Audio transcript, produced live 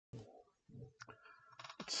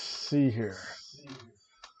Let's see here.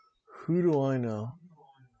 Who do I know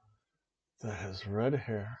that has red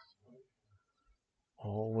hair?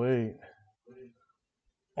 Oh, wait.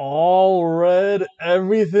 All red,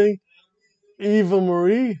 everything? EVA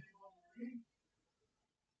MARIE?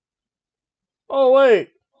 Oh,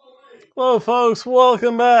 wait. Hello, folks.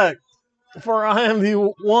 Welcome back. For I am the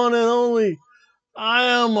one and only. I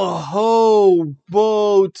am a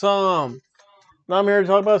Hobo Tom. And I'm here to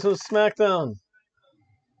talk about some SmackDown.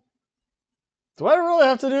 Do I really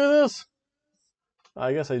have to do this?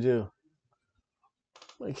 I guess I do.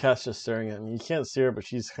 My cat's just staring at me. You can't see her, but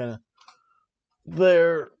she's kind of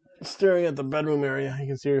there staring at the bedroom area. You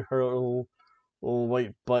can see her little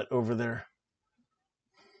white butt over there.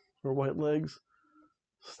 Her white legs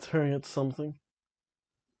staring at something.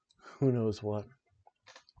 Who knows what.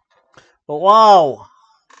 But wow!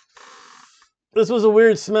 This was a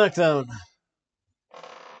weird SmackDown.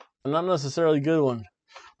 And not necessarily a good one.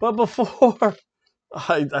 But before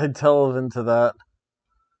I delve into that,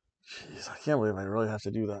 jeez, I can't believe I really have to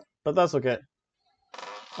do that. But that's okay.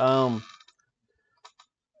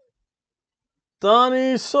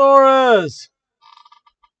 Donnie Suarez!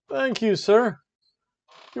 Thank you, sir.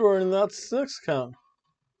 You are in that 6 count.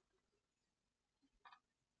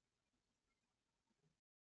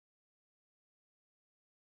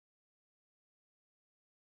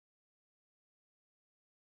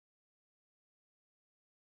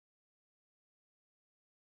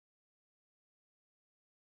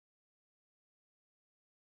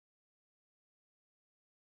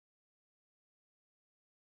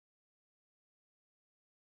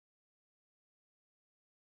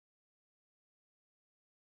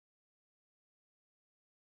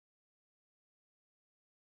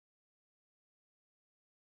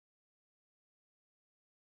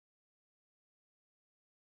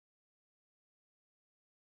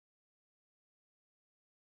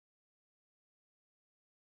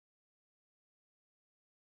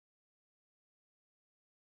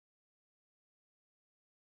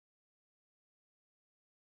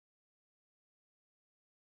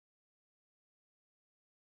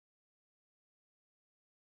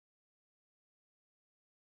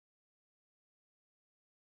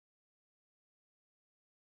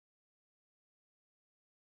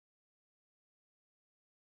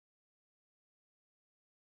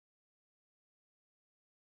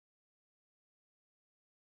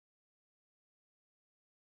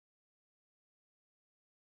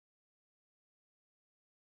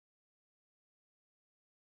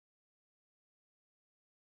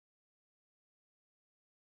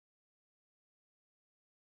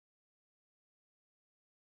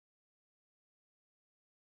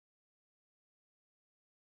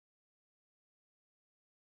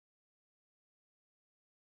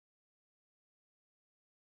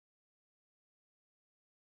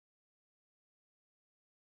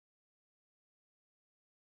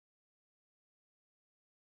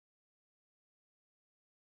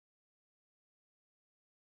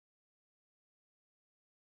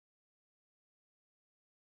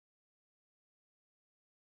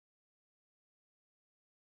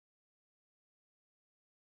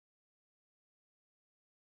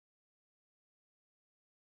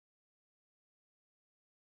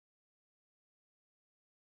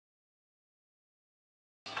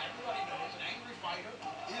 Everybody knows an angry fighter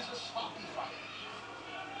is a sloppy fighter.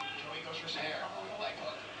 Joey goes for center cover with a leg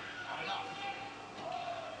hook. Not enough.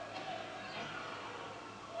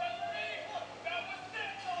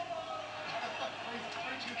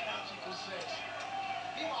 3 counts equals 6.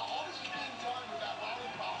 Meanwhile, all this is being done with that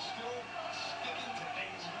lollipop still sticking to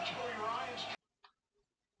things in Joey Ryan's.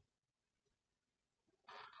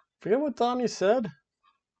 Forget what Donnie said.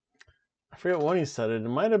 I forget when he said it. It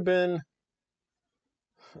might have been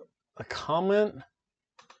a comment.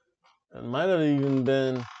 It might have even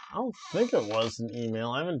been. I don't think it was an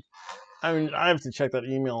email. I have to check that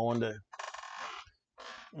email one day.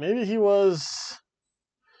 Maybe he was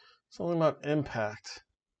something about Impact.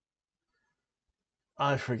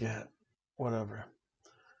 I forget. Whatever.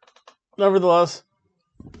 Nevertheless,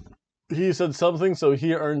 he said something, so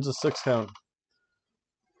he earns a 6 count.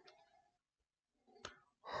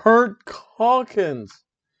 Hurt Calkins.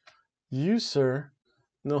 You, sir,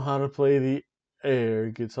 know how to play the air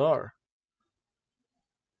guitar.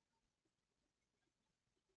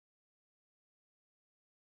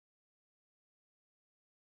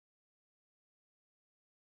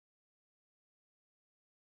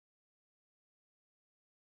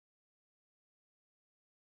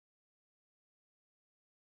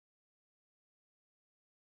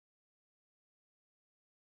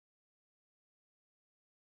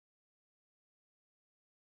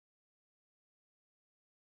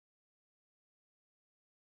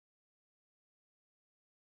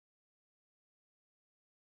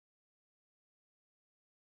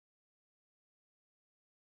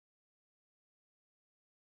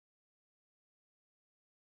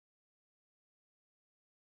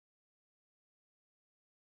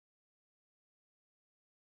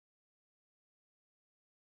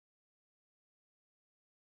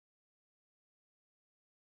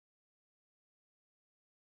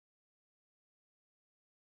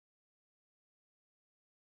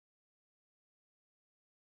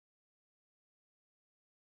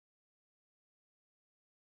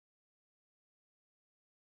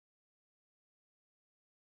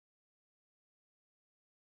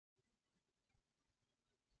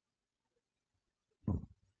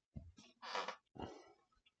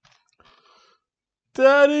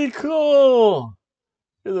 Daddy Cool!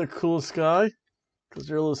 You're the coolest guy because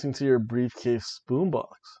you're listening to your briefcase boombox.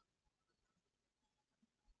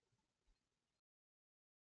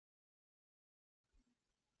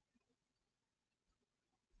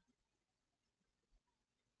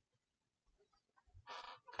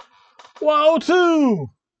 Wow, too!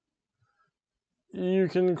 You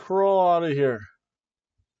can crawl out of here.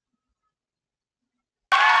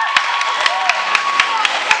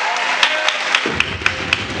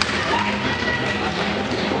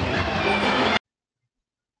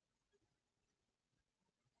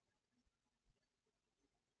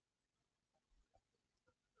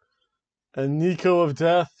 And Nico of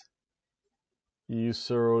Death, you,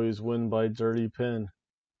 sir, always win by dirty pin.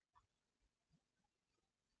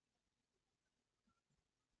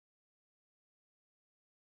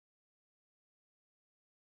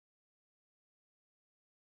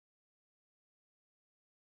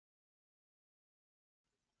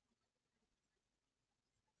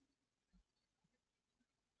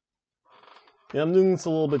 Yeah, I'm doing this a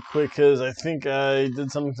little bit quick because I think I did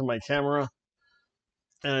something to my camera.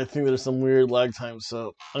 And I think there's some weird lag time,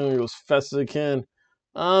 so I'm going to go as fast as I can.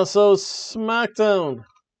 So SmackDown.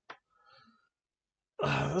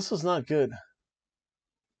 This was not good.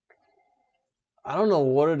 I don't know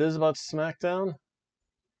what it is about SmackDown.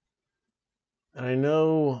 And I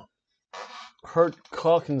know Hurt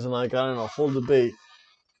Calkins and I got in a whole debate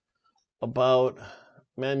about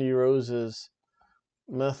Mandy Rose's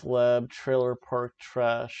meth lab trailer park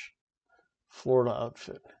trash Florida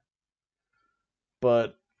outfit.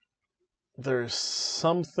 But there's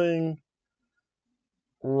something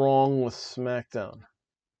wrong with SmackDown.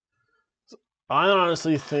 I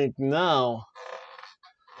honestly think now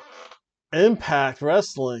Impact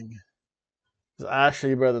Wrestling is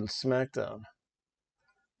actually better than SmackDown.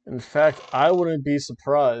 In fact, I wouldn't be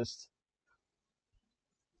surprised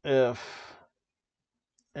if,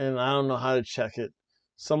 and I don't know how to check it,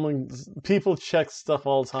 people check stuff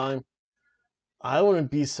all the time. I wouldn't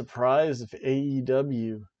be surprised if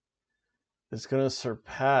AEW is going to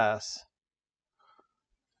surpass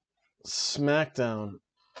SmackDown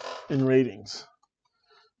in ratings.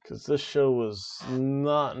 Because this show was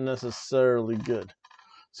not necessarily good.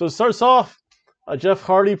 So it starts off a Jeff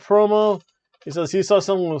Hardy promo. He says he saw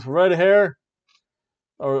someone with red hair.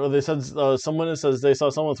 Or they said, someone says they saw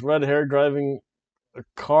someone with red hair driving a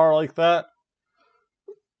car like that.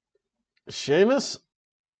 Sheamus?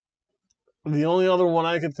 The only other one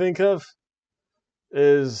I could think of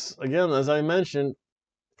is, again, as I mentioned,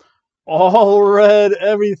 all red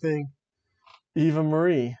everything. EVA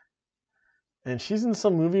MARIE. And she's in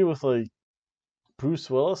some movie with, like, Bruce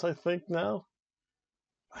Willis, I think, now.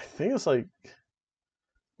 I think it's like,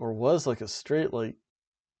 or was like a straight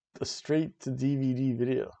to DVD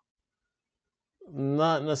video.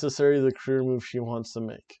 Not necessarily the career move she wants to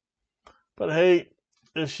make. But hey,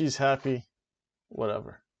 if she's happy,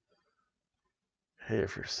 whatever. Hey,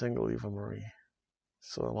 if you're single, EVA MARIE,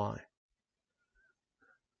 so am I.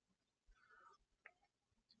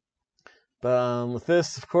 But with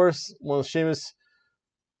this, of course, when Sheamus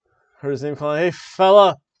heard his name calling, hey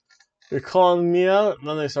fella, you're calling me out. And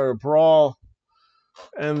then they start a brawl.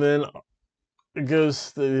 And then it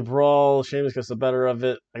goes, the brawl, Sheamus gets the better of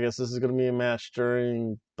it. I guess this is going to be a match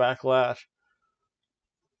during Backlash.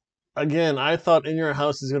 Again, I thought In Your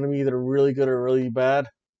House is going to be either really good or really bad.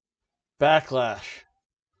 Backlash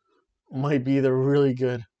might be either really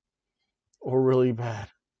good or really bad.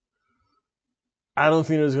 I don't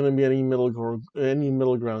think there's going to be any middle ground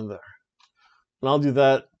there. And I'll do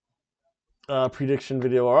that prediction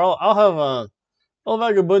video. Or I'll have El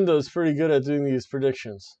Vagabundo is pretty good at doing these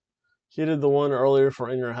predictions. He did the one earlier for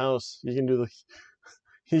In Your House. He can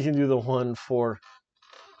do the one for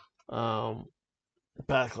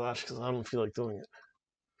Backlash because I don't feel like doing it.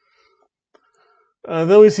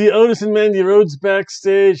 Then we see Otis and Mandy Rhodes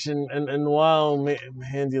backstage, and wow,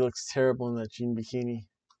 Mandy looks terrible in that jean bikini.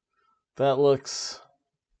 That looks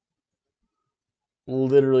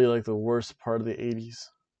literally like the worst part of the 80s,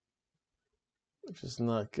 which is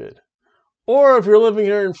not good. Or if you're living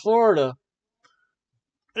here in Florida,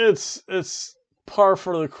 it's par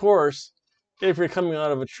for the course if you're coming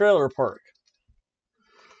out of a trailer park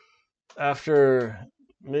after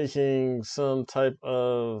making some type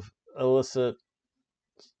of illicit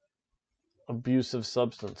abusive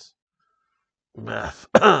substance. Meth.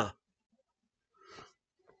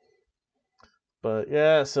 But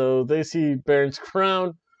yeah, so they see Baron's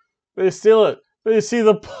crown. They steal it. They see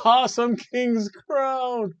the Possum King's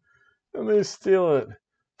crown. And they steal it.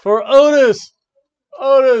 For Otis!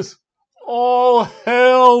 Otis! All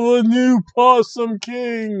hail the new Possum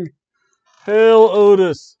King! Hail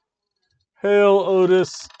Otis! Hail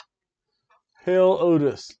Otis! Hail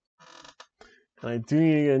Otis! And I do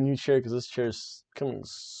need to get a new chair because this chair is coming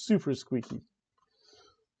super squeaky.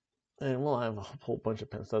 And well, I have a whole bunch of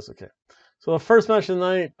pins. That's okay. So the first match of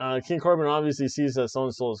the night, King Corbin obviously sees that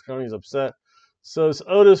someone stole his crown. He's upset. So it's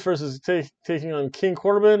Otis versus taking on King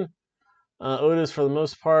Corbin. Otis, for the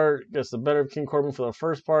most part, gets the better of King Corbin for the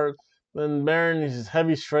first part. Then Baron, he's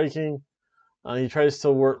heavy striking. He tries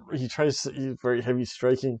to work. He's very heavy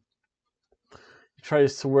striking. He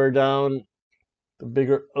tries to wear down the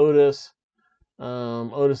bigger Otis.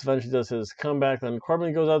 Otis eventually does his comeback. Then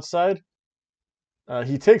Corbin goes outside.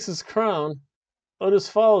 He takes his crown. Otis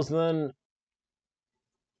follows, and then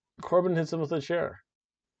Corbin hits him with a chair.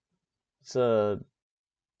 It's a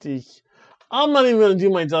I'm not even going to do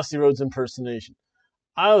my Dusty Rhodes impersonation.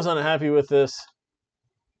 I was unhappy with this.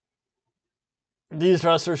 These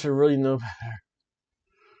wrestlers should really know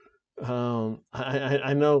better.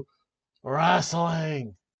 I know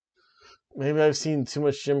wrestling. Maybe I've seen too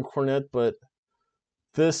much Jim Cornette, but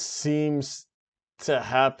this seems to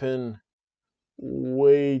happen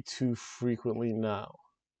way too frequently now.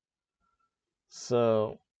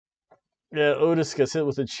 So, yeah, Otis gets hit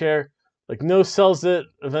with a chair. Like, no sells it.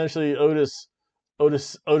 Eventually, Otis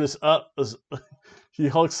up. He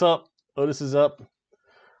hulks up. Otis is up.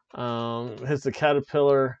 Hits the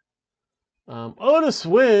caterpillar. Otis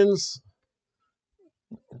wins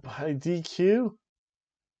by DQ.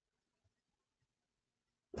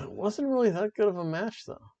 It wasn't really that good of a match,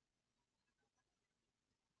 though.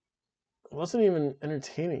 It wasn't even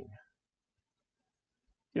entertaining.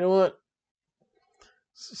 You know what?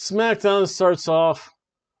 SmackDown starts off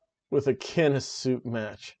with a can of soup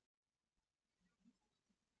match.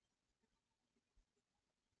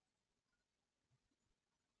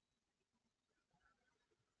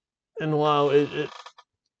 And wow,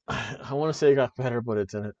 I want to say it got better, but it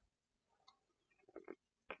didn't.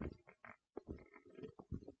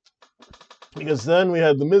 Because then we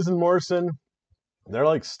had The Miz and Morrison. They're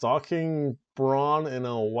like stalking Braun in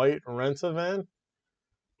a white rent-a-van.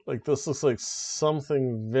 Like, this looks like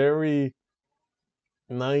something very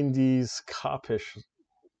 90s copish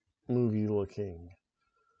movie looking.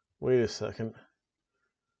 Wait a second.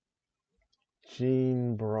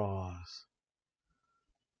 Jean bras.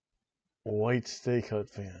 White stakeout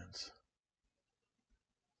fans.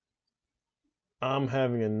 I'm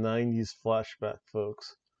having a 90s flashback,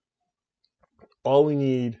 folks. All we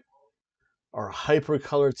need are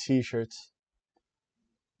hypercolor t-shirts.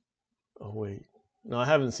 Oh, wait. No, I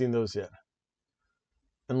haven't seen those yet.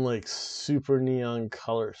 And like super neon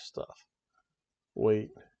color stuff.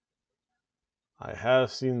 Wait. I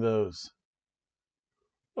have seen those.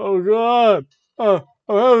 Oh, God. I'm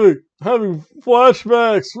having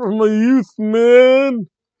flashbacks from my youth, man.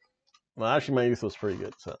 Well, actually, my youth was pretty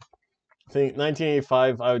good. So I think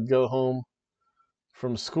 1985, I would go home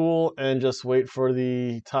from school and just wait for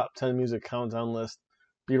the top 10 music countdown list.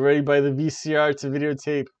 Be ready by the VCR to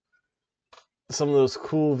videotape some of those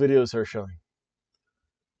cool videos they're showing.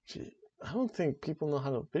 Gee, I don't think people know how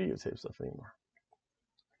to videotape stuff anymore.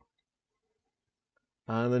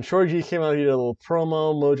 And then Shorty G came out, he did a little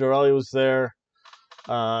promo. Mojo Rawley was there.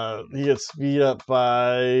 He gets beat up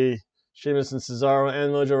by Sheamus and Cesaro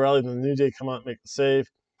and Mojo Rawley. Then the New Day come out and make the save.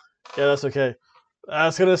 Yeah, that's okay.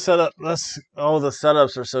 That's gonna set up. All the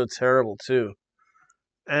setups are so terrible too,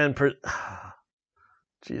 and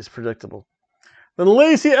geez, predictable. Then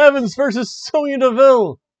Lacey Evans versus Sonya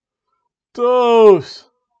Deville. Dose.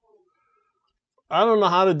 I don't know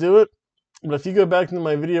how to do it, but if you go back into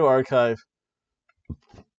my video archive,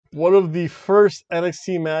 one of the first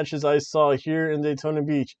NXT matches I saw here in Daytona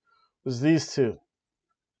Beach was these two.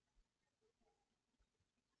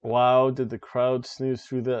 Wow, did the crowd snooze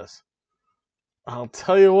through this? I'll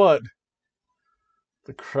tell you what,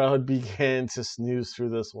 the crowd began to snooze through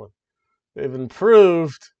this one. They've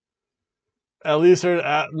improved. At least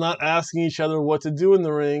they're not asking each other what to do in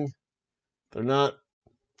the ring. They're not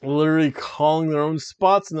literally calling their own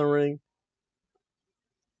spots in the ring.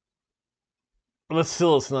 But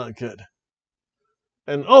still, it's not good.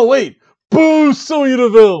 And, oh, wait! Boo, Sonya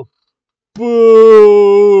Deville!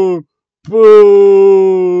 Boo!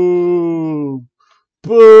 Boo!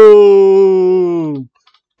 Boo!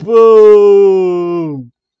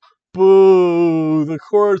 Boo! Boo! The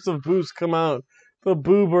chorus of boos come out. The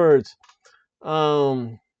boo birds.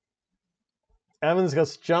 Evans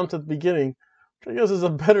gets jumped at the beginning, which I guess is a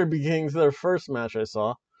better beginning to their first match I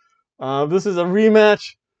saw. This is a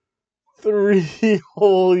rematch. 3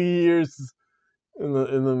 whole years in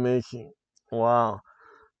the making. Wow.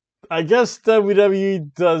 I guess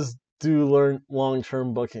WWE does do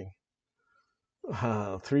long-term booking.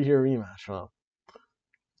 3-year rematch. Wow.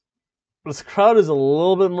 This crowd is a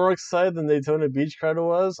little bit more excited than Daytona Beach crowd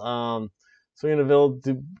was. Sonya Deville,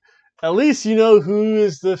 at least you know who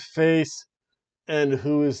is the face and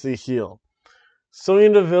who is the heel.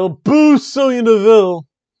 Sonya Deville, boo Sonya Deville,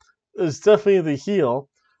 is definitely the heel.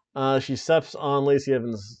 She steps on Lacey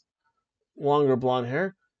Evans' longer blonde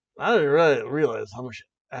hair. I didn't really realize how much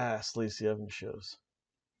ass Lacey Evans shows.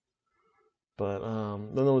 But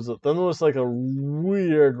then there was like a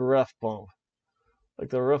weird ref bump. Like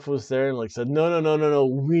the ref was there and like said, no,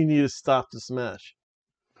 we need to stop this match.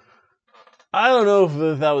 I don't know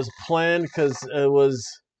if that was planned because it was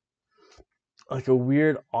like a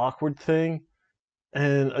weird, awkward thing.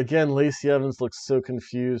 And again, Lacey Evans looks so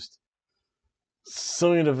confused.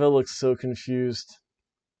 Sonya Deville looks so confused.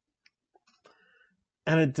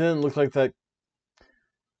 And it didn't look like that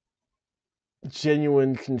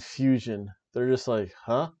genuine confusion. They're just like,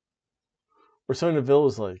 huh? Or Sonya Deville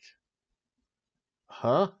was like,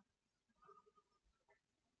 huh?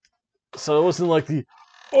 So it wasn't like the,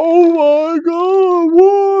 oh my god,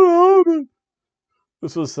 what happened?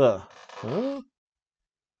 This was huh?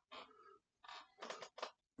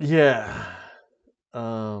 Yeah.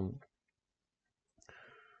 And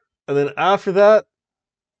then after that,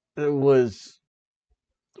 it was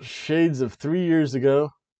shades of 3 years ago.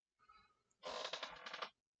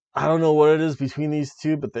 I don't know what it is between these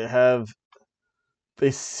two, but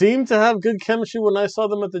they seem to have good chemistry when I saw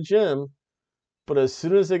them at the gym. But as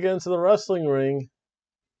soon as they get into the wrestling ring,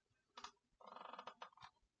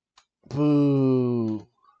 boo.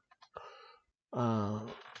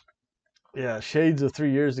 Yeah, shades of 3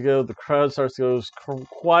 years ago. The crowd starts to go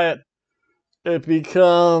quiet. It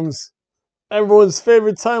becomes everyone's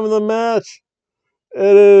favorite time of the match.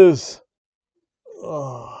 It is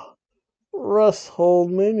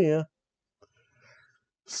WrestleMania.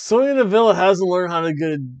 Sonya Deville hasn't learned how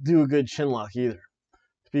to do a good chinlock either.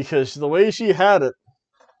 Because the way she had it,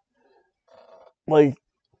 like,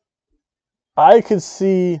 I could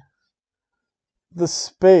see the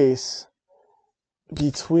space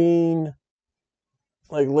between,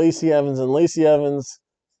 like, Lacey Evans and Lacey Evans,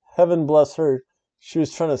 heaven bless her, she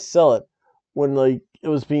was trying to sell it when, like, it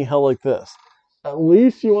was being held like this. At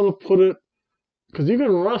least you want to put it, because you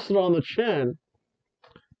can rest it on the chin.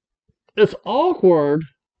 It's awkward.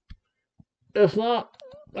 It's not,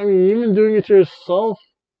 I mean, even doing it to yourself,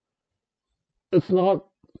 it's not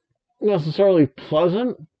necessarily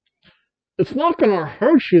pleasant. It's not going to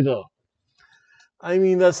hurt you, though. I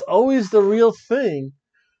mean, that's always the real thing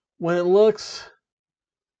when it looks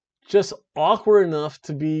just awkward enough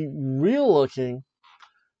to be real looking,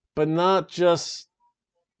 but not just,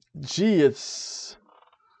 gee, it's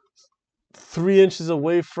 3 inches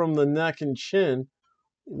away from the neck and chin.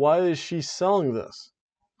 Why is she selling this?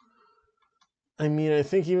 I mean, I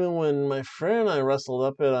think even when my friend and I wrestled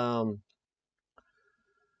up at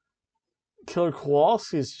Killer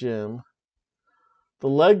Kowalski's gym, the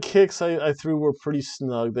leg kicks I threw were pretty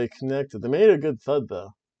snug. They connected. They made a good thud,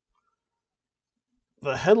 though.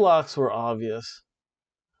 The headlocks were obvious.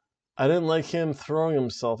 I didn't like him throwing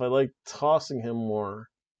himself. I liked tossing him more.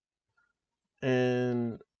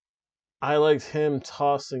 And I liked him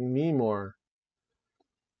tossing me more.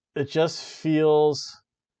 It just feels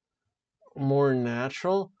more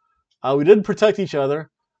natural. We did protect each other.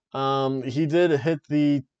 He did hit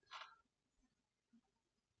the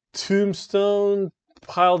tombstone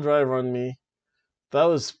pile driver on me. That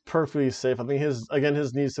was perfectly safe. I think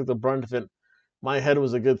his knees took the brunt of it. My head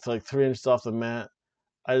was a good like 3 inches off the mat.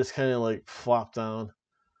 I just kind of like flopped down.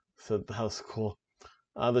 So that was cool.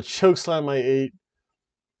 The choke slam I ate.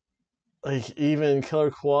 Like even Killer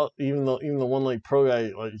Qual, even the one like pro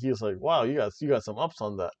guy, like he was like, wow, you got some ups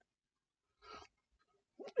on that.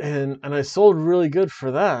 And I sold really good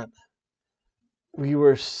for that. We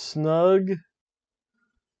were snug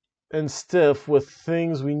and stiff with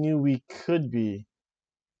things we knew we could be.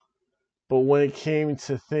 But when it came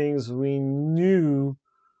to things we knew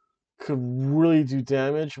could really do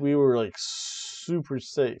damage, we were like super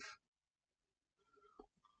safe.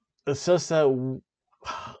 It's just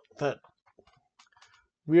that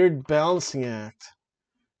weird balancing act.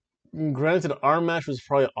 Granted, our match was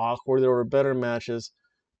probably awkward. There were better matches.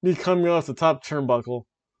 Me coming off the top turnbuckle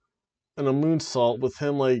and a moonsault with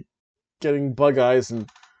him like getting bug eyes, and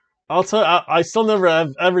I'll tell you, I still never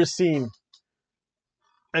have ever seen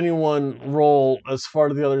anyone roll as far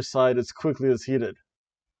to the other side as quickly as he did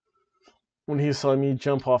when he saw me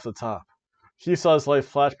jump off the top. He saw his life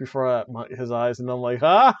flash before his eyes, and I'm like,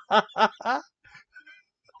 ha ha ha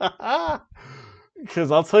ha ha. Because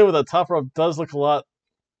I'll tell you what, that top rope does look a lot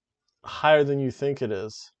higher than you think it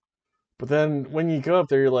is. But then when you go up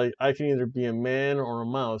there, you're like, I can either be a man or a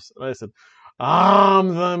mouse. And I said,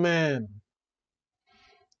 I'm the man.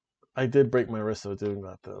 I did break my wrist though doing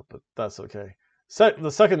that though, but that's okay. The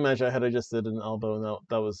second match I had, I just did an elbow, and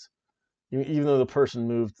that was, even though the person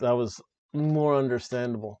moved, that was more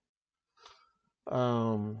understandable.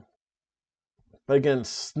 But again,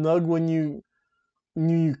 snug when you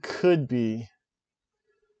knew you could be.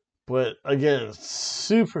 But again,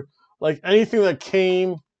 super, like anything that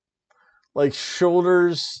came like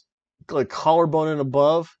shoulders, like collarbone and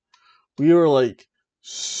above, we were like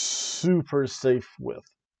super safe with.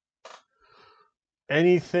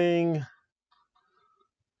 Anything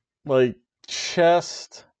like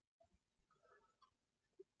chest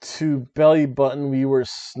to belly button, we were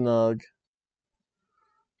snug.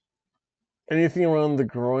 Anything around the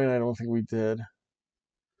groin, I don't think we did.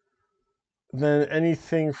 Then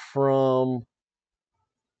anything from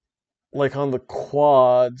like on the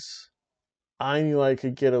quads, I knew I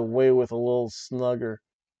could get away with a little snugger.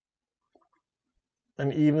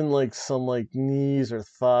 And even like some like knees or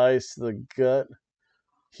thighs to the gut,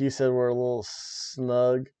 he said we're a little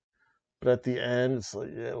snug. But at the end, it's like,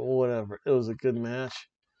 yeah, whatever. It was a good match.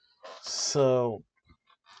 So,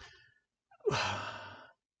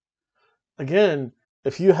 again,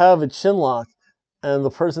 if you have a chin lock and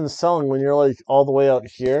the person's selling when you're like all the way out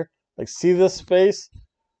here, like, see this space?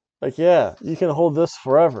 Like, yeah, you can hold this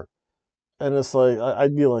forever. And it's like,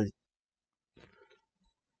 I'd be like,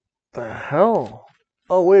 the hell?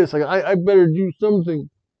 Oh, wait a second. I better do something.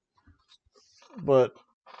 But,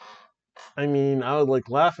 I mean, I would like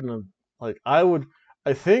laugh at him. Like,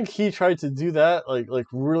 I think he tried to do that, like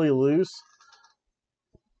really loose.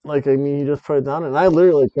 Like, I mean, he just put it down, and I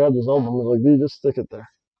literally like, grabbed his elbow and was like, dude, just stick it there.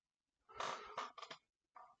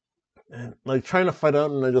 And like trying to fight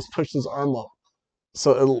out, and I just pushed his arm up.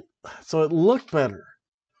 So it looked better.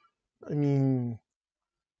 I mean,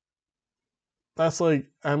 that's like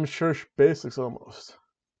amateur basics almost.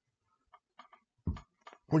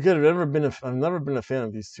 Again, I've never been a fan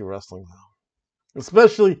of these two wrestling though,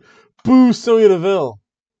 especially Boo Sonya Deville,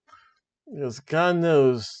 because God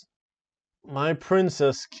knows my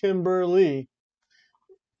princess Kimberly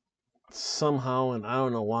somehow, and I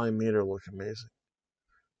don't know why, made her look amazing.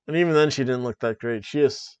 And even then, she didn't look that great. She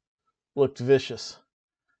just looked vicious.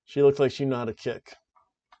 She looked like she knew how to kick.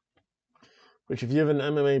 Which, if you have an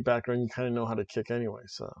MMA background, you kind of know how to kick anyway.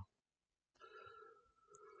 So,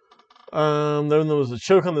 then there was a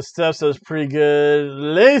choke on the steps that was pretty good.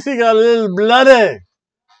 Lacey got a little bloody.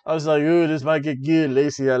 I was like, ooh, this might get good.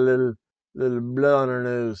 Lacey got a little blood on her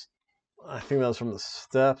nose. I think that was from the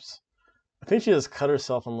steps. I think she just cut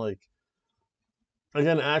herself on like.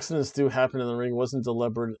 Again, accidents do happen in the ring. It wasn't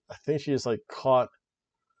deliberate. I think she just like caught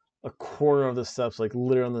a corner of the steps, like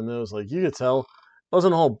literally on the nose. Like you could tell, it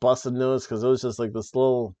wasn't a whole busted nose because it was just like this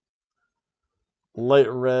little light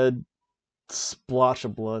red splotch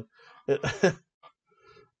of blood.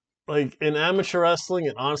 Like in amateur wrestling,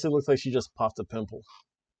 it honestly looks like she just popped a pimple.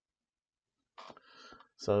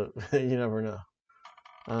 So you never know.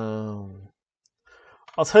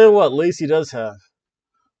 I'll tell you what, Lacey does have.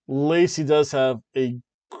 Lacey does have a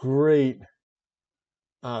great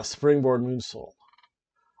springboard moonsault.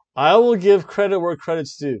 I will give credit where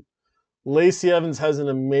credit's due. Lacey Evans has an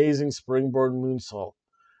amazing springboard moonsault.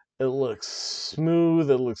 It looks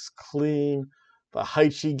smooth. It looks clean. The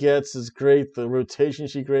height she gets is great. The rotation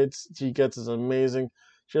she gets is amazing.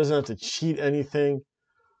 She doesn't have to cheat anything.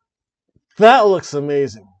 That looks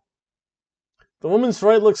amazing. The woman's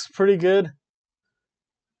right looks pretty good.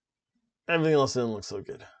 Everything else didn't look so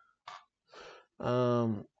good.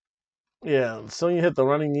 Yeah, Sonya hit the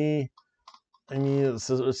running knee. I mean, it's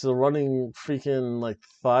a running freaking like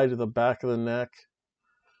thigh to the back of the neck.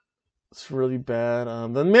 It's really bad.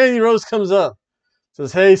 Then Mandy Rose comes up,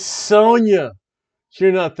 says, "Hey, Sonya,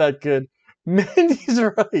 you're not that good." Mandy's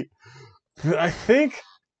right. I think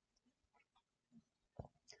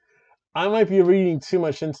I might be reading too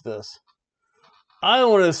much into this. I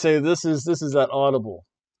don't want to say this is that audible.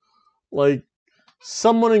 Like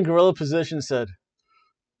someone in gorilla position said,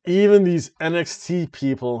 even these NXT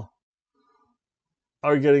people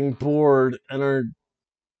are getting bored and are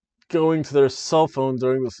going to their cell phone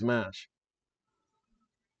during this match.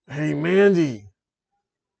 Hey, Mandy,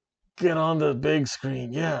 get on the big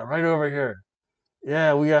screen. Yeah, right over here.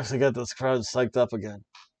 Yeah, we have to get this crowd psyched up again.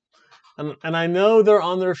 And I know they're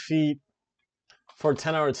on their feet for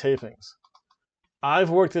 10-hour tapings. I've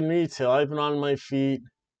worked in retail. I've been on my feet.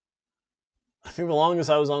 I think the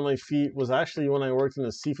longest I was on my feet was actually when I worked in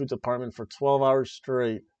the seafood department for 12 hours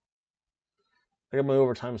straight. I got my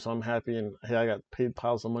overtime, so I'm happy, and hey, I got paid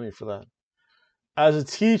piles of money for that. As a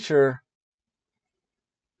teacher,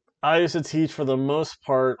 I used to teach for the most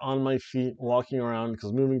part on my feet, walking around,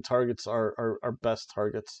 because moving targets are best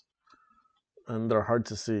targets, and they're hard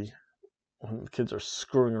to see when kids are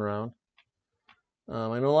screwing around.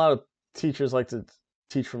 I know a lot of teachers like to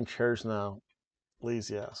teach from chairs now,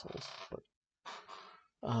 lazy assholes. But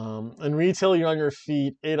in retail, you're on your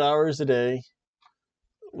feet 8 hours a day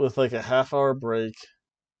with like a half-hour break.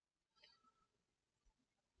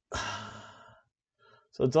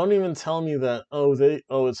 So don't even tell me that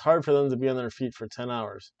it's hard for them to be on their feet for 10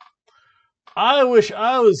 hours. I wish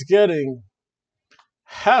I was getting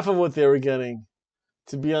half of what they were getting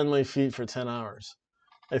to be on my feet for 10 hours.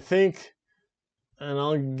 I think, and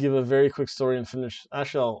I'll give a very quick story and finish.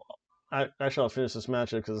 Actually, I'll finish this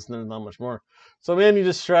matchup because there's not much more. So Mandy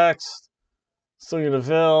distracts Sonya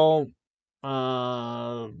Deville.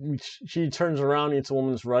 She turns around, eats a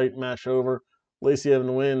woman's right, match over. Lacey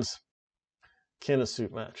Evans wins. Candice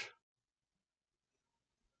suit match.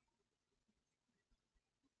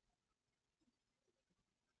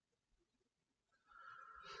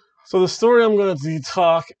 So the story I'm going to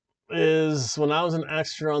talk is when I was an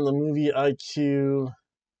extra on the movie IQ.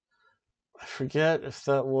 I forget if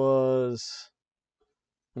that was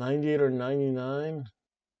 98 or 99.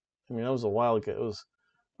 I mean, that was a while ago. It was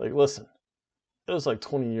like, listen, it was like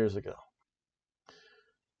 20 years ago.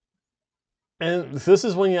 And this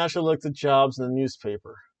is when you actually looked at jobs in the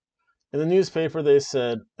newspaper. In the newspaper, they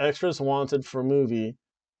said extras wanted for movie,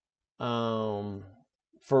 for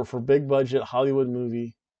big budget Hollywood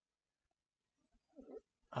movie.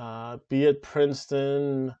 Be it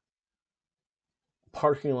Princeton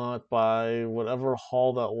parking lot by whatever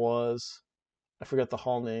hall that was. I forget the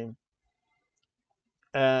hall name.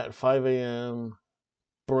 At 5 a.m.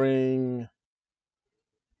 Bring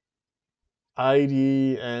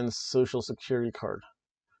ID and social security card.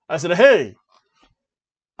 I said, hey,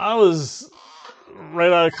 I was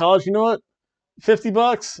right out of college. You know what?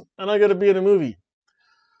 $50 and I got to be in a movie.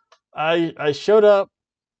 I showed up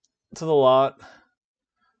to the lot,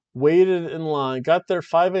 waited in line, got there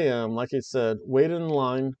 5 a.m. Like I said, waited in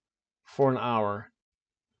line for an hour.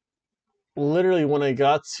 Literally, when I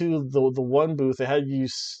got to the one booth, they had you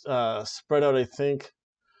spread out, I think,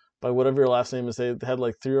 by whatever your last name is. They had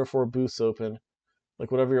like 3 or 4 booths open.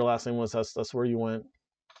 Like whatever your last name was, that's where you went.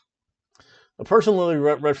 The person literally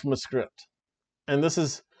read from a script. And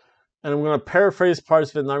I'm going to paraphrase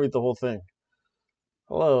parts of it and not read the whole thing.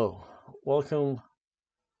 Hello, welcome.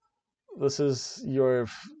 This is your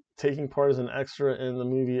taking part as an extra in the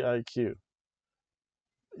movie IQ.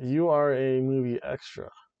 You are a movie extra.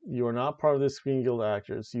 You are not part of the Screen Guild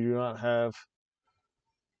actors. You do not have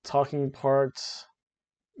talking parts.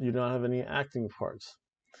 You do not have any acting parts.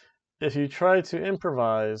 If you try to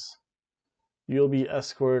improvise, you'll be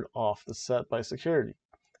escorted off the set by security.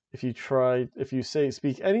 If you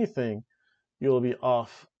speak anything, you'll be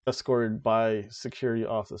escorted by security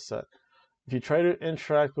off the set. If you try to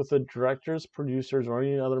interact with the directors, producers, or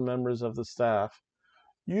any other members of the staff,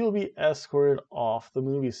 you'll be escorted off the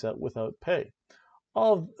movie set without pay.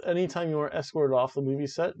 Anytime you are escorted off the movie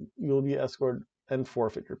set, you'll be escorted and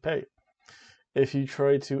forfeit your pay. If you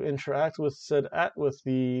try to interact with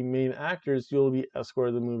the main actors, you'll be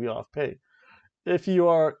escorted the movie off pay. If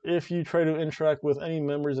you try to interact with any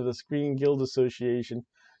members of the Screen Guild Association,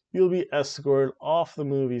 you'll be escorted off the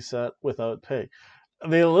movie set without pay.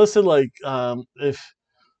 They listed like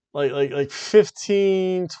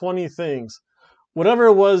 15, 20 things. Whatever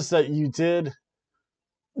it was that you did,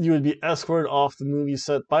 you would be escorted off the movie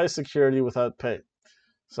set by security without pay.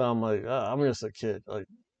 So I'm like, I'm just a kid, like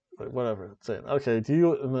whatever. Saying, okay, and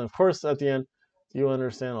then of course at the end, do you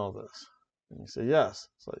understand all this? And you say yes.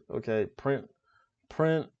 It's like, okay, print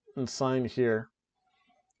and sign here.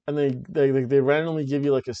 And they randomly give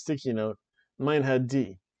you like a sticky note. Mine had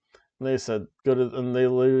D. And they said, and they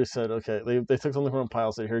literally said, okay, they took something from a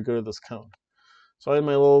pile, said, here, go to this cone. So I had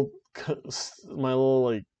my little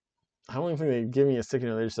like, I don't even think they give me a sticky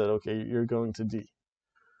note. They just said, okay, you're going to D.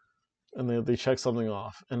 And they checked something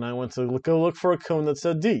off. And I went to go look for a cone that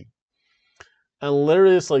said D. And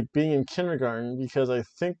literally it's like being in kindergarten, because I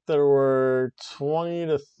think there were 20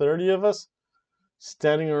 to 30 of us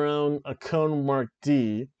standing around a cone marked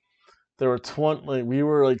D. There were 20, like we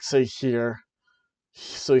were like, say here.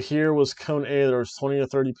 So here was cone A, there was 20 to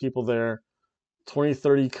 30 people there. 20,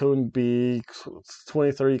 30 cone B,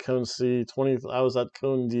 20, 30 cone C, I was at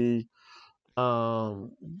cone D,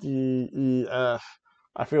 D, E, F.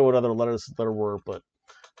 I forget what other letters there were, but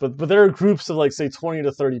there are groups of like, say, 20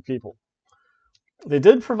 to 30 people. They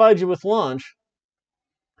did provide you with lunch,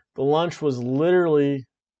 The lunch was literally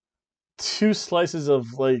 2 slices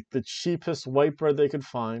of like the cheapest white bread they could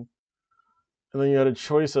find, and then you had a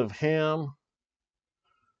choice of ham.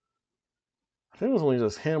 I think it was only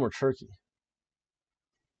just ham or turkey,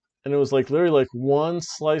 and it was like literally like 1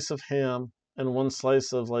 slice of ham and 1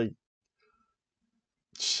 slice of like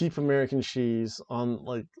cheap American cheese on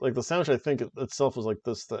like the sandwich. I think itself was like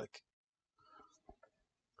this thick,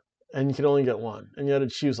 and you could only get one, and you had to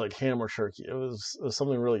choose like ham or turkey. It was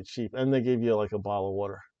something really cheap, and they gave you like a bottle of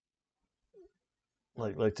water,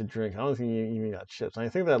 like to drink. I don't think you even got chips. And I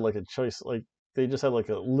think they had like a choice, like they just had like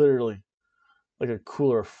a literally like a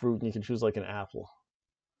cooler of fruit, and you could choose like an apple.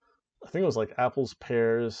 I think it was like apples,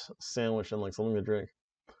 pears, sandwich, and like something to drink.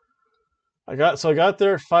 I got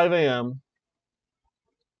there at 5 a.m.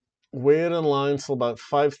 Waited in line till about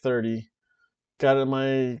 5:30. Got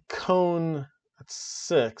my cone at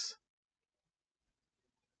 6.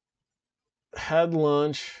 Had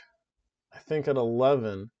lunch, I think at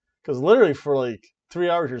 11. Because literally for like 3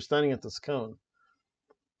 hours you're standing at this cone.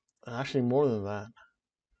 Actually, more than that.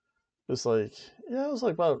 It was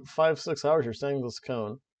like about 5, 6 hours you're standing at this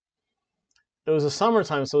cone. It was the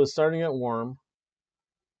summertime, so it was starting to get warm.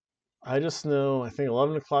 I just know, I think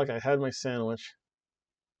 11 o'clock I had my sandwich.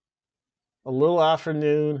 A little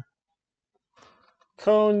afternoon,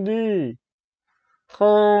 Cone D,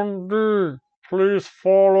 Cone D, please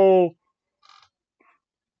follow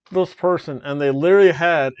this person. And they literally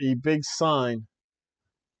had a big sign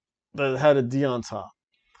that had a D on top.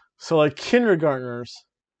 So like kindergartners,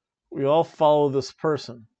 we all follow this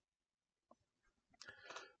person.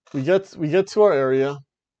 We get to our area.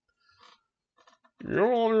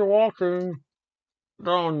 You'll be walking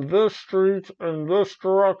down this street in this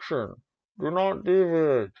direction. Do not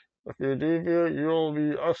deviate. If you deviate, you'll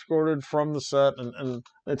be escorted from the set. And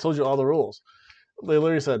they told you all the rules. They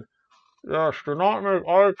literally said, yes, do not make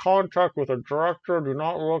eye contact with the director. Do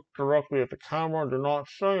not look directly at the camera. Do not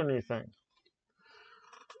say anything.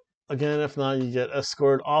 Again, if not, you get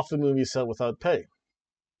escorted off the movie set without pay.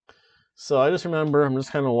 So I just remember I'm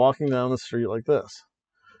just kind of walking down the street like this.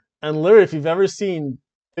 And literally, if you've ever seen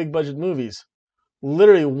big budget movies,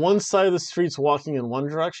 literally one side of the street's walking in one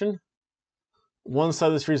direction, one side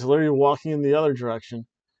of the street's literally walking in the other direction.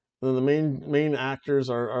 And then the main actors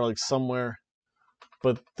are like somewhere,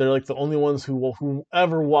 but they're like the only ones who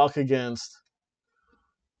ever walk against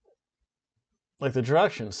like the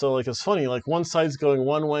direction. So like it's funny, like one side's going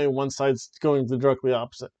one way, one side's going the directly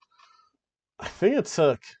opposite. I think it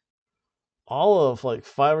took all of like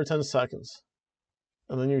 5 or 10 seconds,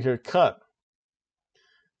 and then you hear cut.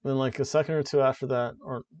 And then like a second or two after that,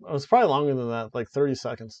 or it was probably longer than that, like 30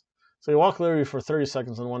 seconds. So you walk literally for 30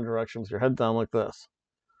 seconds in one direction with your head down like this.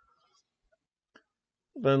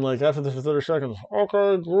 Then like after the 30 seconds,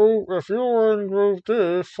 okay, group, if you were in group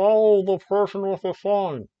D, follow the person with the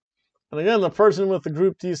sign. And again, the person with the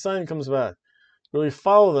group D sign comes back. Really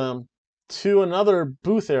follow them to another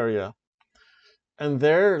booth area. And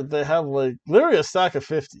there they have like literally a stack of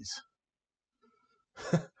 50s.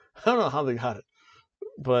 I don't know how they got it,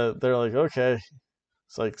 but they're like, okay,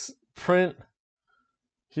 it's like print,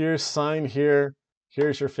 here's sign here,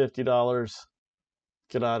 here's your $50,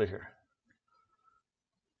 get out of here.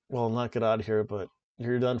 Well, not get out of here, but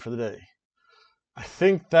you're done for the day. I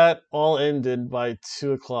think that all ended by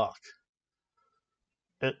 2 o'clock.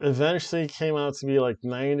 It eventually came out to be like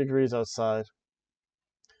 90 degrees outside.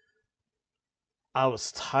 I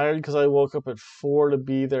was tired because I woke up at 4 to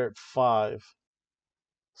be there at 5.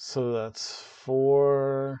 So that's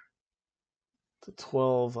 4 to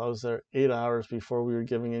 12. I was there 8 hours before we were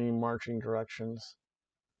giving any marching directions.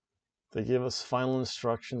 They gave us final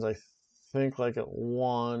instructions, I think, like at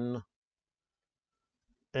 1.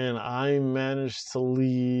 And I managed to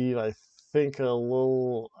leave, I think, it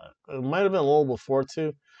might have been a little before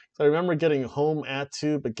 2. So I remember getting home at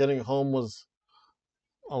 2, but getting home was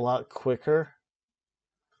a lot quicker.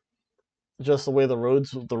 Just the way the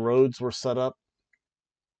roads were set up.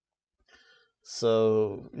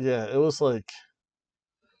 So yeah, it was like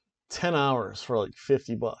 10 hours for like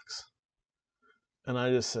 $50. And I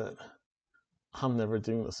just said, I'm never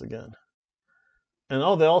doing this again. And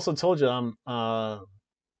they also told you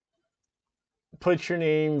put your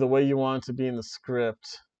name the way you want it to be in the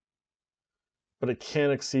script, but it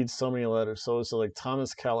can't exceed so many letters. So it's like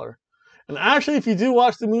Thomas Keller. And actually, if you do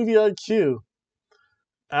watch the movie IQ,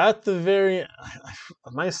 at the very,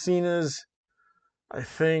 my scene is, I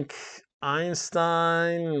think,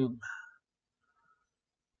 Einstein.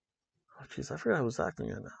 Oh, jeez, I forgot who was acting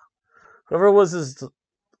it now. Whoever was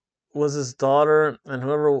his daughter and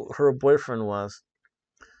whoever her boyfriend was.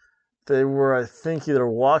 They were, I think, either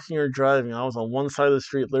walking or driving. I was on one side of the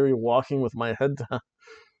street, literally walking with my head down.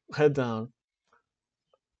 Head down.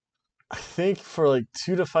 I think for like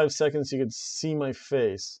 2 to 5 seconds you could see my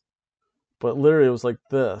face, but literally it was like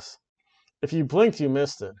this. If you blinked, you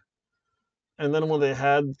missed it. And then when they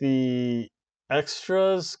had the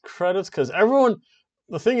extras credits, because everyone,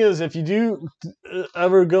 the thing is, if you do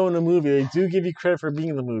ever go in a movie, they do give you credit for being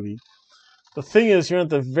in the movie. The thing is, you're at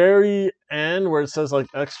the very end where it says like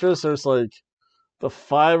extras. There's like the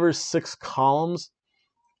 5 or 6 columns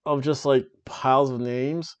of just like piles of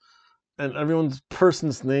names, and everyone's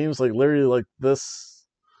person's names like literally like this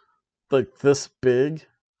big.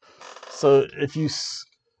 So if you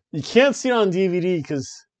can't see it on DVD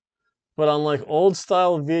because, but on like old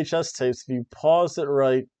style VHS tapes, if you pause it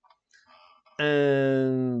right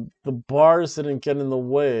and the bars didn't get in the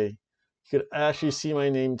way, you could actually see my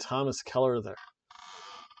name, Thomas Keller, there.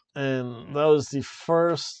 And that was the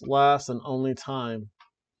first, last, and only time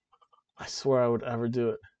I swear I would ever do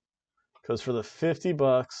it. Because for the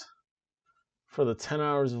 $50, for the 10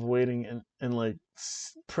 hours of waiting in like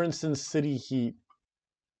Princeton city heat,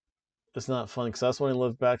 it's not fun. Because that's when I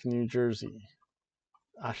lived back in New Jersey.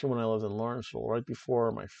 Actually, when I lived in Lawrenceville, right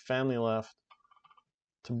before my family left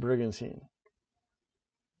to Brigantine.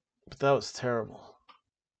 But that was terrible.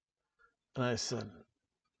 And I said,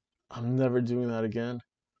 I'm never doing that again.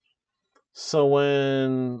 So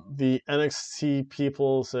when the NXT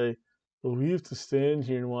people say, well, we have to stand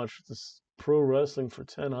here and watch this pro wrestling for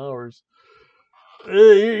 10 hours,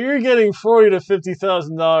 you're getting $40,000 to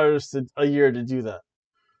 $50,000 a year to do that.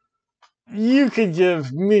 You could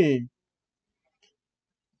give me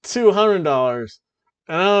 $200,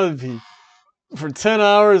 and I would be, for 10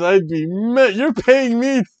 hours, I'd be, you're paying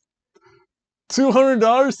me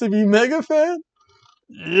 $200 to be mega fan?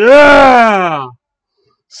 Yeah!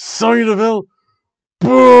 Sonya Deville,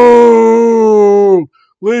 boo!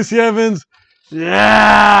 Lacey Evans,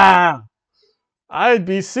 yeah! I'd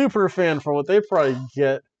be super fan for what they probably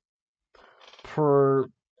get per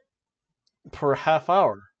half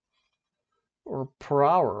hour or per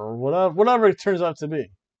hour or whatever it turns out to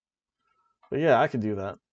be. But yeah, I could do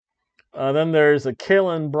that. Then there's a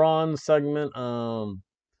Kayla and Braun segment. Kayla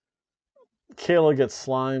gets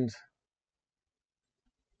slimed.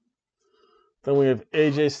 Then we have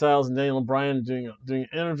AJ Styles and Daniel Bryan doing an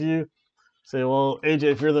interview. Say, well, AJ,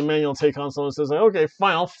 if you're the man, you'll take on someone. Says, like, okay,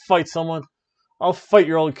 fine, I'll fight someone. I'll fight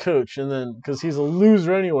your old coach. And then, because he's a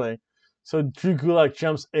loser anyway. So Drew Gulak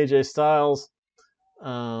jumps AJ Styles.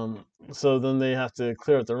 So then they have to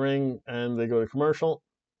clear out the ring and they go to commercial.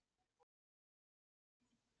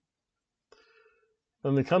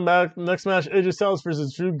 Then they come back. Next match, AJ Styles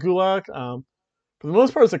versus Drew Gulak. For the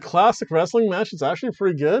most part, it's a classic wrestling match. It's actually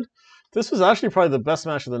pretty good. This was actually probably the best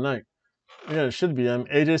match of the night. Yeah, it should be.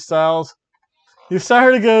 AJ Styles, he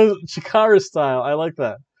started to go Chikara style. I like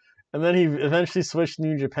that. And then he eventually switched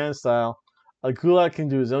New Japan style. Gulak can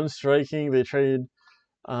do his own striking. They traded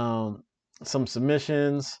some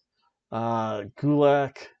submissions.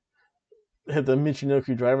 Gulak hit the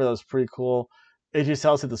Michinoku driver. That was pretty cool. AJ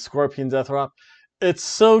Styles hit the Scorpion Death Drop. It's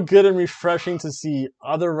so good and refreshing to see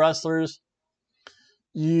other wrestlers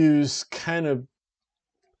use kind of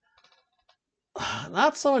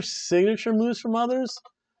not so much signature moves from others,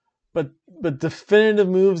 but definitive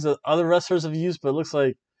moves that other wrestlers have used. But it looks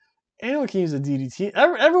like anyone can use a DDT.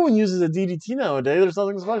 Everyone uses a DDT nowadays. There's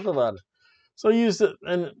nothing special about it. So he used it,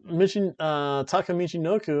 and Taka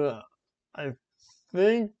Michinoku, I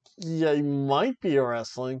think, yeah, he might be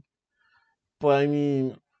wrestling, but I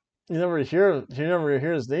mean, you never hear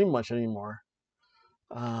his name much anymore.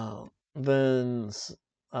 Then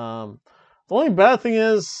the only bad thing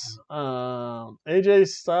is AJ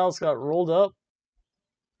Styles got rolled up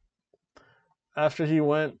after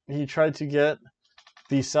he tried to get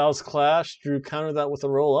the Styles Clash. Drew countered that with a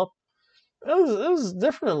roll up. It was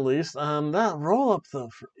different at least. That roll up though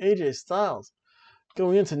for AJ Styles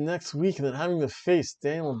going into next week and then having to face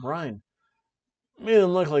Daniel Bryan made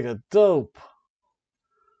him look like a dope.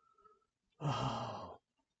 Oh.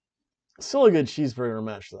 Still a good cheeseburger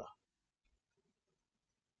match though.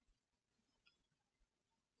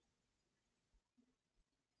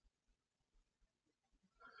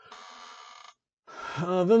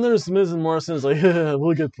 Then there's Miz and Morrison. It's like,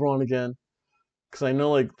 we'll get Braun again. Because I know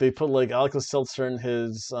like they put like Alex Seltzer in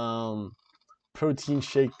his protein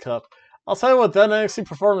shake cup. I'll tell you what, that NXT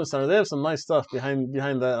Performance Center, they have some nice stuff behind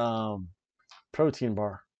that protein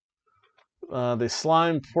bar. They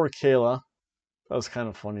slimed poor Kayla. That was kind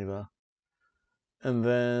of funny though. And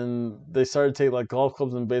then they started to take like golf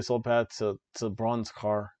clubs and baseball bats to Braun's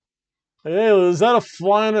car. Like, hey, is that a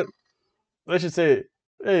fly on it? I should say,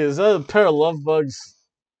 Hey, is that a pair of love bugs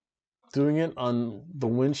doing it on the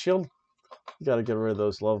windshield? You gotta get rid of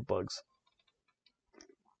those love bugs.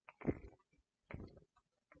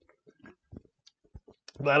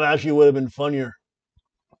 That actually would have been funnier.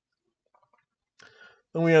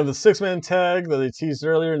 Then we have the 6-man tag that they teased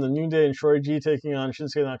earlier in the New Day and Shorty G taking on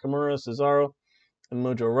Shinsuke Nakamura, Cesaro, and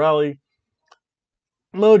Mojo Rawley.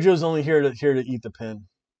 Mojo's only here to eat the pin.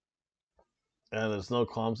 And there's no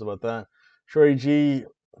qualms about that. Shorty G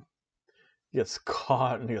gets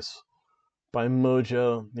caught and gets by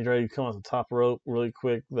Mojo. He tried to come off the top rope really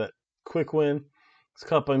quick. That quick win. He's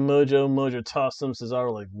caught by Mojo. Mojo tossed him.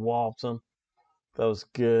 Cesaro like walloped him. That was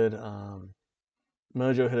good.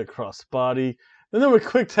 Mojo hit a cross body. Then there were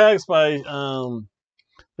quick tags by the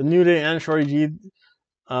New Day and Shorty G.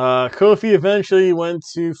 Kofi eventually went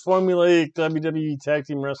to formulaic WWE Tag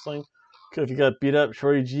Team Wrestling. Kofi got beat up.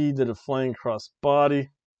 Shorty G did a flying cross body.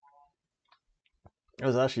 It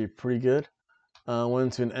was actually pretty good.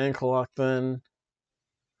 Went into an ankle lock then.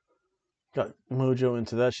 Got Mojo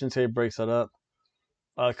into that. Shinsuke breaks that up.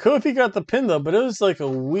 Kofi got the pin though, but it was like a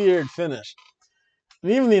weird finish.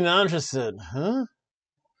 And even the announcer said, huh?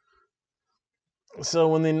 So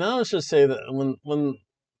when the announcers say that, when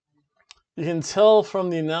you can tell from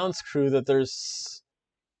the announce crew that there's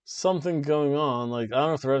something going on, like I don't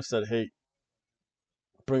know if the ref said, hey,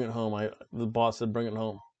 bring it home. The boss said, bring it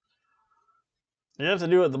home. You have to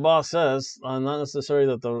do what the boss says, not necessarily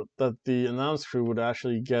that the announce crew would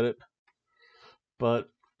actually get it. But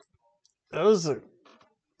that was a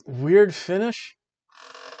weird finish.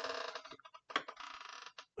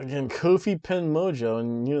 Again, Kofi pinned Mojo,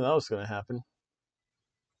 and you knew that was going to happen.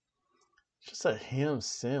 Just a ham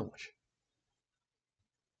sandwich.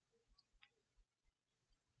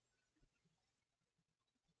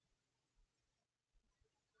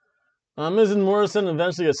 Miz and Morrison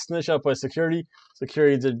eventually get snitched out by security.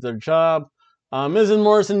 Security did their job. Miz and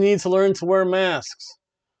Morrison need to learn to wear masks,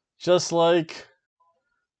 just like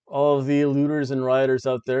all of the looters and rioters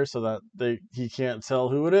out there, so that he can't tell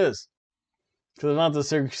who it is. Because if not, the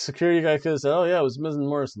security guy could have said, "Oh yeah, it was Miz and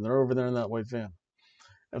Morrison. They're over there in that white van."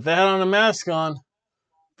 If they had on a mask on,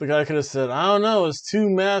 the guy could have said, "I don't know, it's 2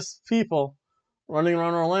 masked people running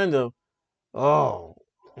around Orlando. Oh,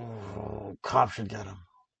 cops should get them."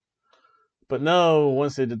 But no,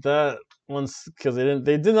 once they did that, because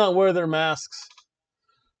they did not wear their masks,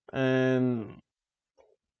 and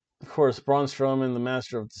of course Braun Strowman, the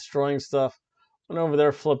master of destroying stuff, went over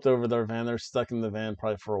there, flipped over their van. They're stuck in the van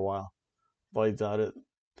probably for a while. But I doubt it. I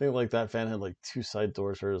think like that van had like 2 side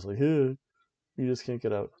doors, where it was like, you just can't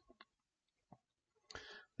get out.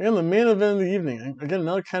 Again, the main event of the evening. Again,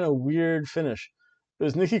 another kind of weird finish. It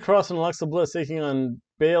was Nikki Cross and Alexa Bliss taking on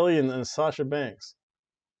Bayley and Sasha Banks.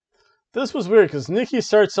 This was weird because Nikki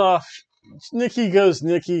starts off. Nikki goes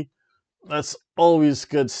Nikki. That's always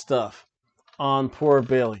good stuff on poor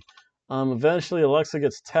Bayley. Eventually, Alexa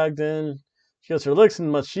gets tagged in. She gets her licks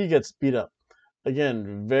in, but she gets beat up.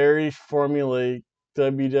 Again, very formulaic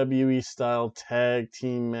WWE style tag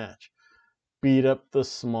team match. Beat up the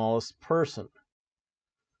smallest person.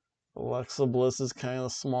 Alexa Bliss is kind of the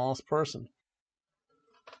smallest person.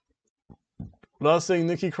 Not saying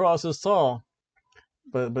Nikki Cross is tall,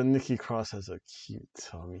 but Nikki Cross has a cute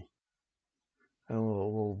tummy and a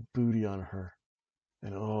little booty on her,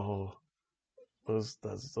 and oh, those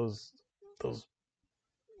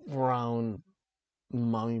round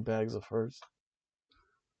mommy bags of hers.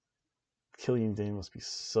 Killian Dane must be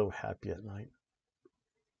so happy at night.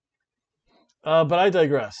 But I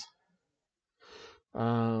digress.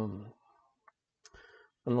 And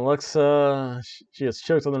Alexa, she gets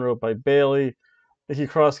choked on the rope by Bayley. Nikki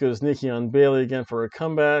Cross goes Nikki on Bayley again for a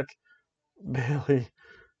comeback.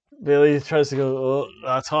 Bayley tries to go,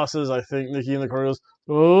 tosses, I think, Nikki in the corner goes,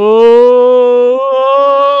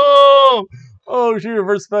 oh, she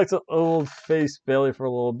reverts back to old face Bayley for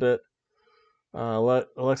a little bit.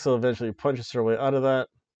 Alexa eventually punches her way out of that.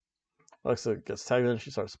 Alexa gets tagged in,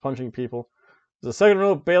 she starts punching people. There's a second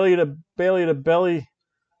rope, Bayley to belly.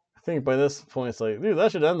 I think by this point it's like, dude,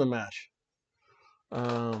 that should end the match.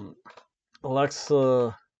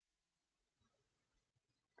 Alexa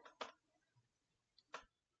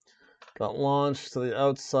got launched to the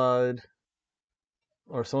outside,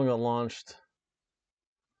 or someone got launched.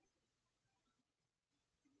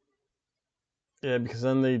 Yeah, because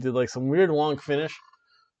then they did like some weird wonk finish,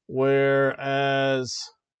 whereas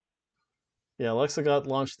Alexa got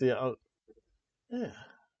launched Alexa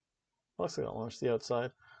got launched the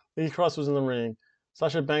outside. Nikki Cross was in the ring.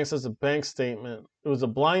 Sasha Banks has a bank statement. It was a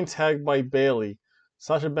blind tag by Bayley.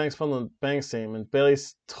 Sasha Banks found the bank statement. Bayley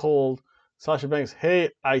told Sasha Banks, "Hey,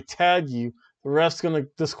 I tagged you. The ref's gonna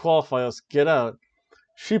disqualify us. Get out.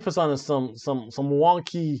 She puts on some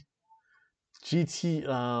wonky GT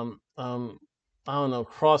I don't know,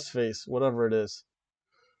 crossface, whatever it is.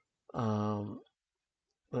 And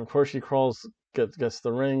of course she crawls, gets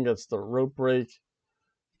the ring, gets the rope break.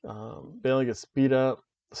 Bailey gets beat up.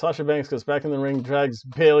 Sasha Banks goes back in the ring, drags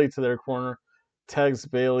Bailey to their corner, tags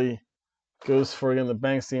Bailey, goes for again the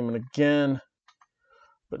Banks demon again,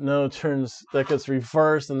 but no, that gets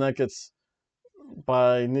reversed, and that gets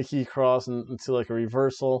by Nikki Cross into like a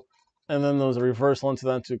reversal, and then there was a reversal into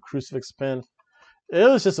that into a crucifix pin. It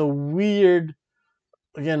was just a weird,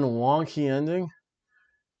 again, wonky ending.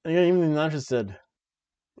 And again, even the announcer said,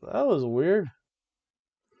 that was weird.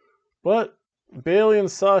 But Bailey and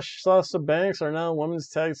Sasha Banks are now women's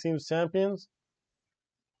tag team champions.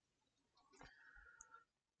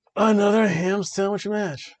 Another ham sandwich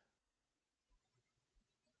match.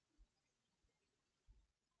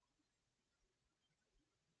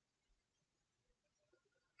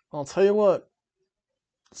 I'll tell you what,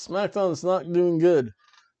 SmackDown's not doing good,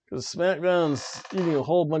 because SmackDown's eating a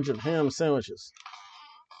whole bunch of ham sandwiches.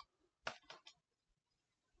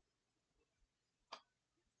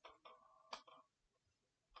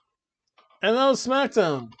 And that was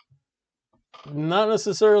SmackDown. Not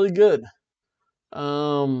necessarily good.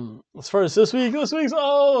 As far as this week's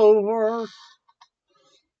all over.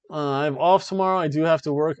 I'm off tomorrow. I do have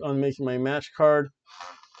to work on making my match card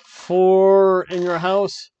for In Your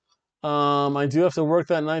House. I do have to work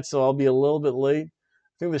that night, so I'll be a little bit late.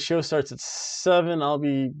 I think the show starts at 7. I'll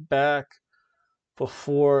be back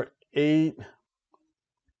before 8.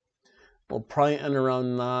 We'll probably end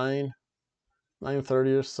around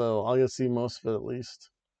 9:30 or so. I'll get to see most of it at least.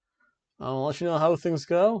 I'll let you know how things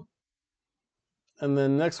go. And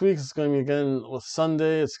then next week it's going to be again with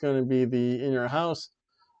Sunday. It's going to be the In Your House.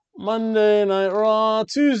 Monday Night Raw.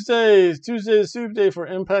 Tuesday is Super Day for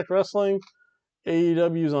Impact Wrestling.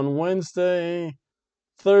 AEW's on Wednesday.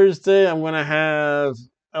 Thursday I'm going to have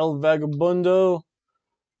El Vagabundo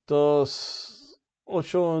dos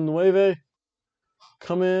Ocho Nueve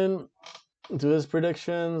come in, do his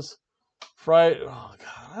predictions. Friday, oh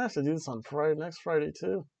god, I have to do this on Friday, next Friday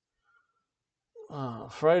too.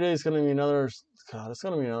 Friday's gonna be another. God, it's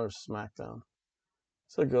gonna be another SmackDown.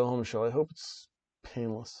 It's a go-home show. I hope it's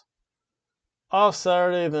painless. Off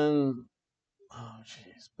Saturday, then. Oh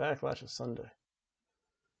jeez, Backlash is Sunday.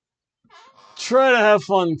 Try to have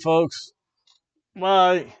fun, folks.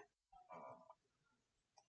 Bye.